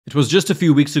It was just a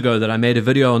few weeks ago that I made a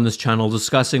video on this channel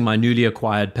discussing my newly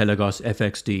acquired Pelagos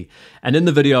FXD, and in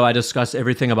the video I discuss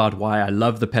everything about why I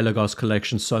love the Pelagos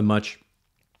collection so much,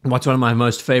 what's one of my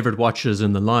most favorite watches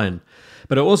in the line.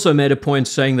 But I also made a point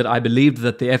saying that I believed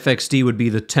that the FXD would be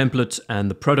the template and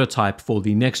the prototype for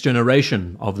the next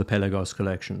generation of the Pelagos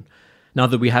collection. Now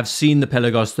that we have seen the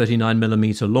Pelagos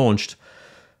 39mm launched,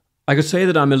 I could say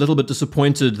that I'm a little bit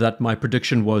disappointed that my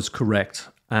prediction was correct,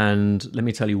 and let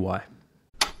me tell you why.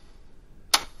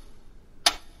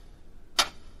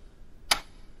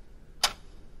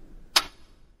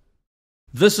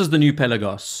 This is the new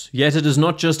Pelagos, yet it is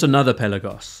not just another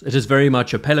Pelagos. It is very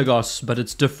much a Pelagos, but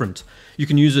it's different. You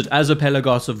can use it as a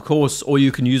Pelagos, of course, or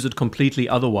you can use it completely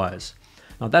otherwise.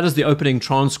 Now that is the opening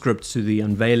transcript to the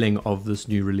unveiling of this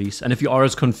new release, and if you are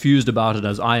as confused about it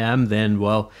as I am, then,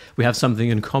 well, we have something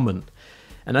in common.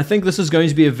 And I think this is going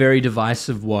to be a very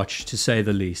divisive watch, to say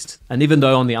the least. And even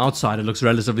though on the outside it looks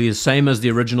relatively the same as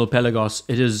the original Pelagos,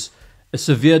 it is a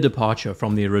severe departure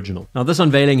from the original. Now this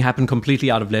unveiling happened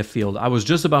completely out of left field. I was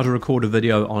just about to record a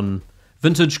video on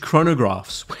vintage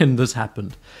chronographs when this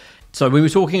happened. So when we're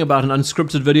talking about an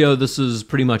unscripted video, this is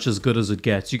pretty much as good as it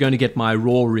gets. You're going to get my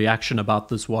raw reaction about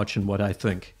this watch and what I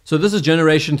think. So this is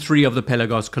generation 3 of the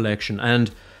Pelagos collection,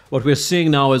 and what we're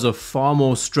seeing now is a far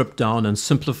more stripped down and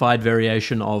simplified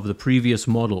variation of the previous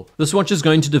model. This watch is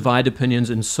going to divide opinions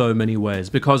in so many ways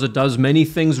because it does many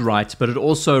things right, but it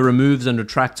also removes and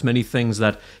retracts many things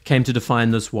that came to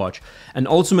define this watch. And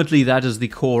ultimately that is the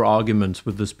core argument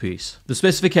with this piece. The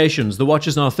specifications: the watch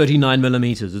is now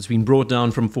 39mm. It's been brought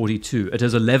down from 42. It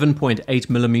is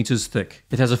 11.8mm thick.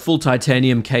 It has a full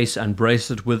titanium case and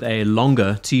bracelet with a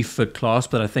longer T-fit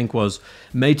clasp that I think was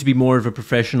made to be more of a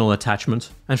professional attachment.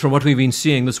 And from what we've been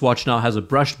seeing, this watch now has a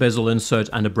brushed bezel insert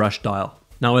and a brushed dial.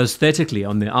 Now aesthetically,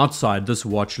 on the outside, this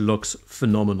watch looks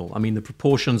phenomenal. I mean, the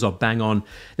proportions are bang on.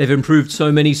 They've improved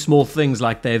so many small things,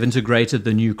 like they've integrated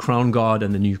the new crown guard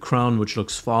and the new crown, which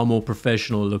looks far more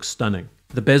professional. It looks stunning.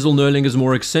 The bezel knurling is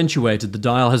more accentuated. The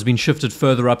dial has been shifted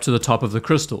further up to the top of the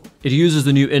crystal. It uses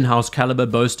the new in-house caliber,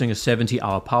 boasting a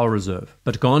 70-hour power reserve.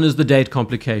 But gone is the date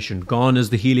complication. Gone is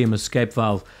the helium escape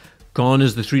valve. Gone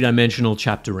is the three-dimensional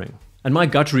chapter ring. And my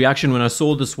gut reaction when I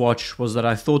saw this watch was that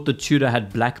I thought that Tudor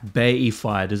had black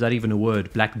bay-ified, is that even a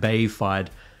word? Black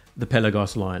bay-ified the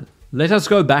Pelagos line. Let us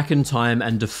go back in time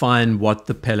and define what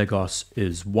the Pelagos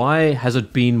is. Why has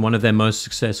it been one of their most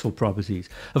successful properties?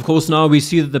 Of course, now we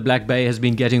see that the Black Bay has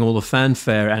been getting all the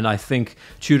fanfare, and I think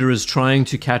Tudor is trying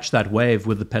to catch that wave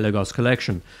with the Pelagos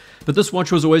collection. But this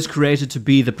watch was always created to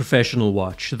be the professional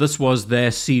watch. This was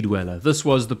their sea dweller. This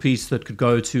was the piece that could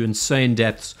go to insane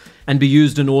depths and be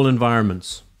used in all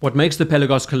environments. What makes the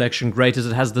Pelagos collection great is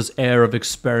it has this air of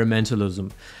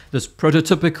experimentalism, this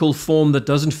prototypical form that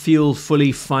doesn't feel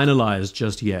fully finalized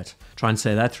just yet. Try and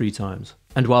say that 3 times.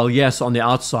 And while yes, on the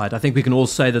outside, I think we can all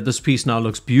say that this piece now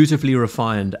looks beautifully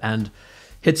refined and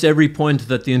hits every point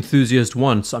that the enthusiast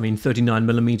wants. I mean,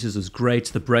 39mm is great.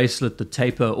 The bracelet, the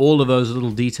taper, all of those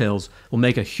little details will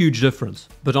make a huge difference.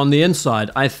 But on the inside,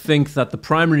 I think that the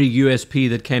primary USP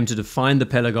that came to define the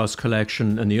Pelagos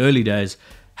collection in the early days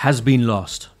has been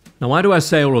lost. Now, why do I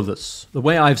say all of this? The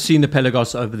way I've seen the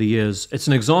Pelagos over the years, it's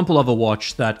an example of a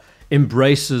watch that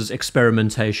embraces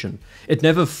experimentation. It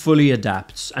never fully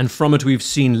adapts, and from it we've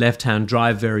seen left-hand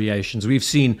drive variations, we've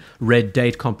seen red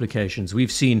date complications,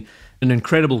 we've seen an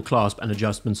incredible clasp and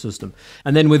adjustment system.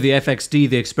 And then with the FXD,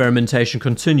 the experimentation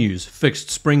continues. Fixed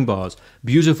spring bars,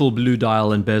 beautiful blue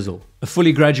dial and bezel, a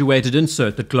fully graduated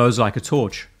insert that glows like a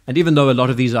torch. And even though a lot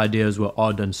of these ideas were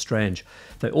odd and strange,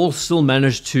 they all still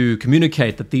managed to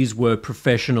communicate that these were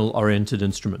professional-oriented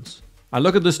instruments. I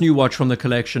look at this new watch from the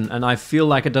collection and I feel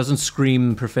like it doesn't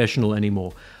scream professional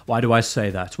anymore. Why do I say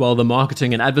that? Well, the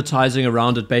marketing and advertising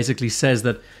around it basically says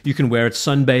that you can wear it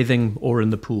sunbathing or in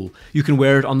the pool. You can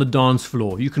wear it on the dance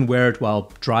floor. You can wear it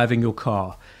while driving your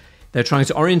car. They're trying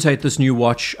to orientate this new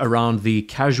watch around the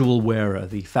casual wearer,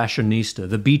 the fashionista,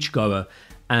 the beachgoer,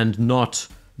 and not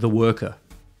the worker.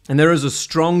 And there is a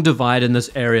strong divide in this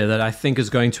area that I think is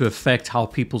going to affect how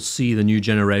people see the new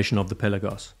generation of the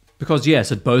Pelagos. Because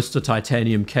yes, it boasts a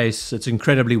titanium case, it's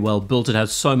incredibly well built, it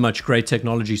has so much great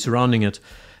technology surrounding it,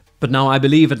 but now I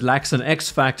believe it lacks an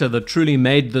X factor that truly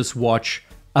made this watch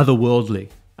otherworldly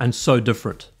and so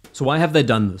different. So why have they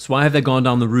done this? Why have they gone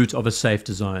down the route of a safe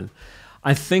design?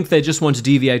 I think they just want to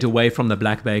deviate away from the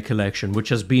Black Bay collection, which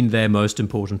has been their most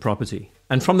important property.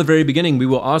 And from the very beginning, we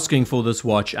were asking for this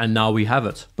watch, and now we have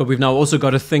it. But we've now also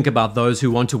got to think about those who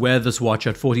want to wear this watch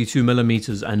at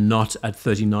 42mm and not at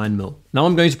 39mm. Now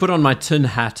I'm going to put on my tin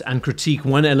hat and critique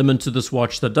one element to this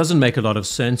watch that doesn't make a lot of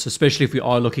sense, especially if we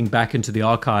are looking back into the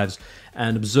archives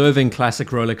and observing classic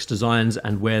Rolex designs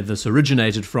and where this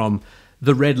originated from.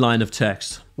 The red line of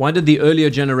text. Why did the earlier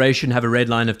generation have a red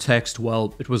line of text?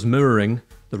 Well, it was mirroring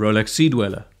the Rolex Sea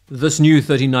Dweller. This new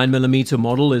 39mm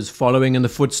model is following in the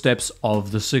footsteps of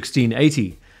the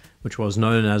 1680, which was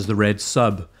known as the Red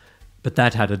Sub, but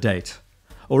that had a date.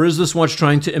 Or is this watch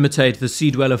trying to imitate the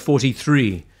Sea Dweller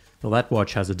 43? Well, that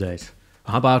watch has a date.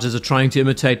 How about is it trying to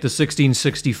imitate the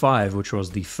 1665, which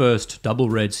was the first double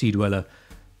red Sea Dweller?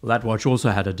 Well, that watch also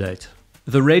had a date.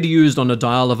 The red used on a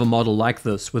dial of a model like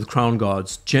this with crown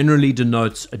guards generally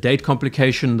denotes a date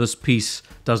complication. This piece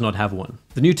does not have one.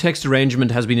 The new text arrangement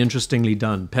has been interestingly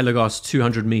done. Pelagos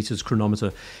 200 meters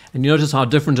chronometer. And you notice how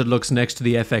different it looks next to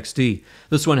the FXD.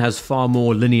 This one has far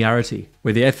more linearity,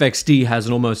 where the FXD has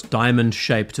an almost diamond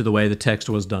shape to the way the text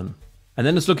was done. And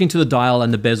then it's looking to the dial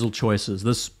and the bezel choices,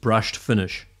 this brushed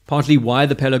finish. Partly why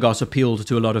the Pelagos appealed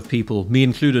to a lot of people, me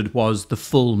included, was the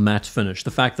full matte finish, the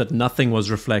fact that nothing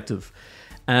was reflective.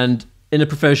 And in a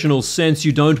professional sense,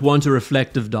 you don't want a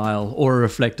reflective dial or a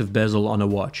reflective bezel on a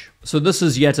watch. So this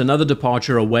is yet another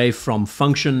departure away from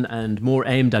function and more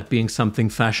aimed at being something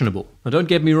fashionable. Now don't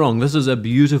get me wrong, this is a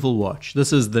beautiful watch.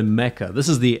 This is the mecca. This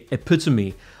is the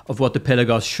epitome of what the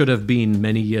Pelagos should have been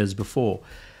many years before.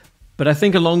 But I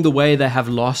think along the way they have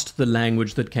lost the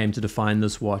language that came to define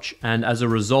this watch, and as a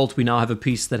result we now have a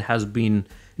piece that has been,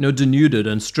 denuded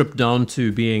and stripped down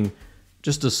to being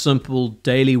just a simple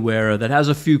daily wearer that has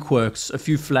a few quirks, a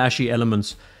few flashy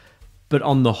elements, but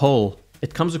on the whole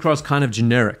it comes across kind of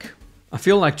generic. I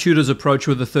feel like Tudor's approach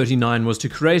with the 39 was to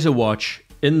create a watch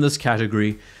in this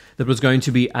category that was going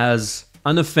to be as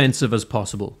unoffensive as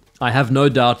possible. I have no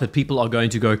doubt that people are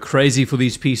going to go crazy for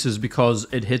these pieces because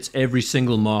it hits every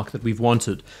single mark that we've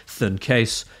wanted. Thin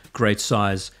case, great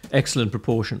size, excellent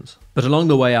proportions. But along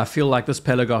the way, I feel like this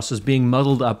Pelagos is being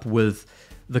muddled up with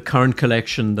the current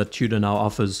collection that Tudor now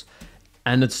offers.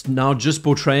 And it's now just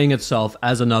portraying itself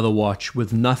as another watch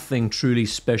with nothing truly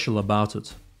special about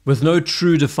it, with no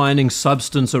true defining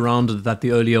substance around it that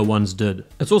the earlier ones did.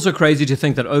 It's also crazy to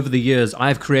think that over the years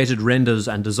I've created renders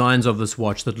and designs of this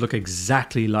watch that look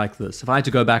exactly like this. If I had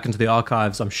to go back into the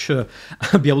archives, I'm sure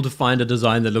I'd be able to find a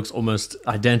design that looks almost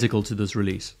identical to this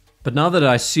release. But now that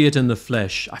I see it in the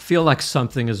flesh, I feel like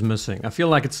something is missing. I feel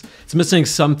like it's missing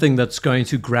something that's going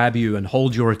to grab you and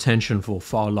hold your attention for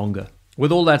far longer.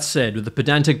 With all that said, with the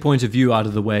pedantic point of view out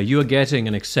of the way, you are getting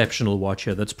an exceptional watch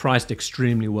here that's priced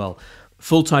extremely well.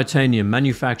 Full titanium,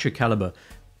 manufacture caliber,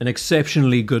 an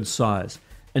exceptionally good size,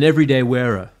 an everyday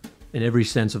wearer in every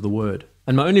sense of the word.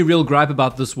 And my only real gripe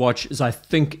about this watch is I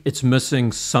think it's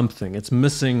missing something. It's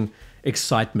missing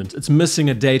excitement. It's missing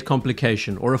a date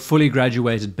complication or a fully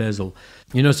graduated bezel.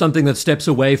 Something that steps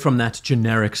away from that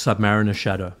generic Submariner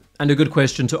shadow. And a good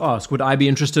question to ask, would I be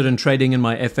interested in trading in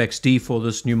my FXD for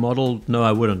this new model? No,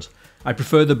 I wouldn't. I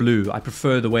prefer the blue. I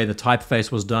prefer the way the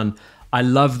typeface was done. I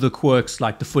love the quirks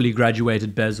like the fully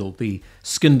graduated bezel, the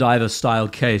skin diver style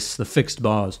case, the fixed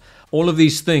bars. All of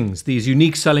these things, these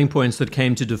unique selling points that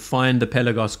came to define the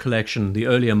Pelagos collection, the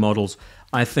earlier models,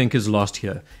 I think is lost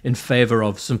here in favor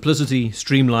of simplicity,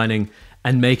 streamlining,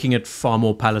 and making it far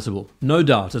more palatable. No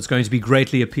doubt it's going to be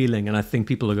greatly appealing and I think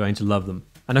people are going to love them.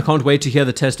 And I can't wait to hear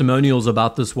the testimonials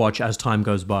about this watch as time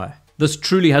goes by. This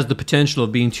truly has the potential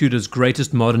of being Tudor's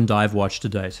greatest modern dive watch to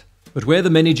date. But where the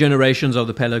many generations of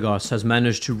the Pelagos has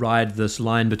managed to ride this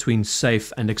line between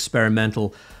safe and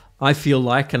experimental, I feel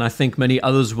like, and I think many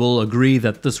others will agree,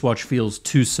 that this watch feels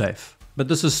too safe. But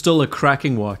this is still a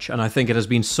cracking watch, and I think it has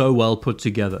been so well put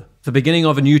together. The beginning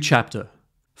of a new chapter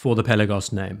for the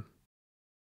Pelagos name.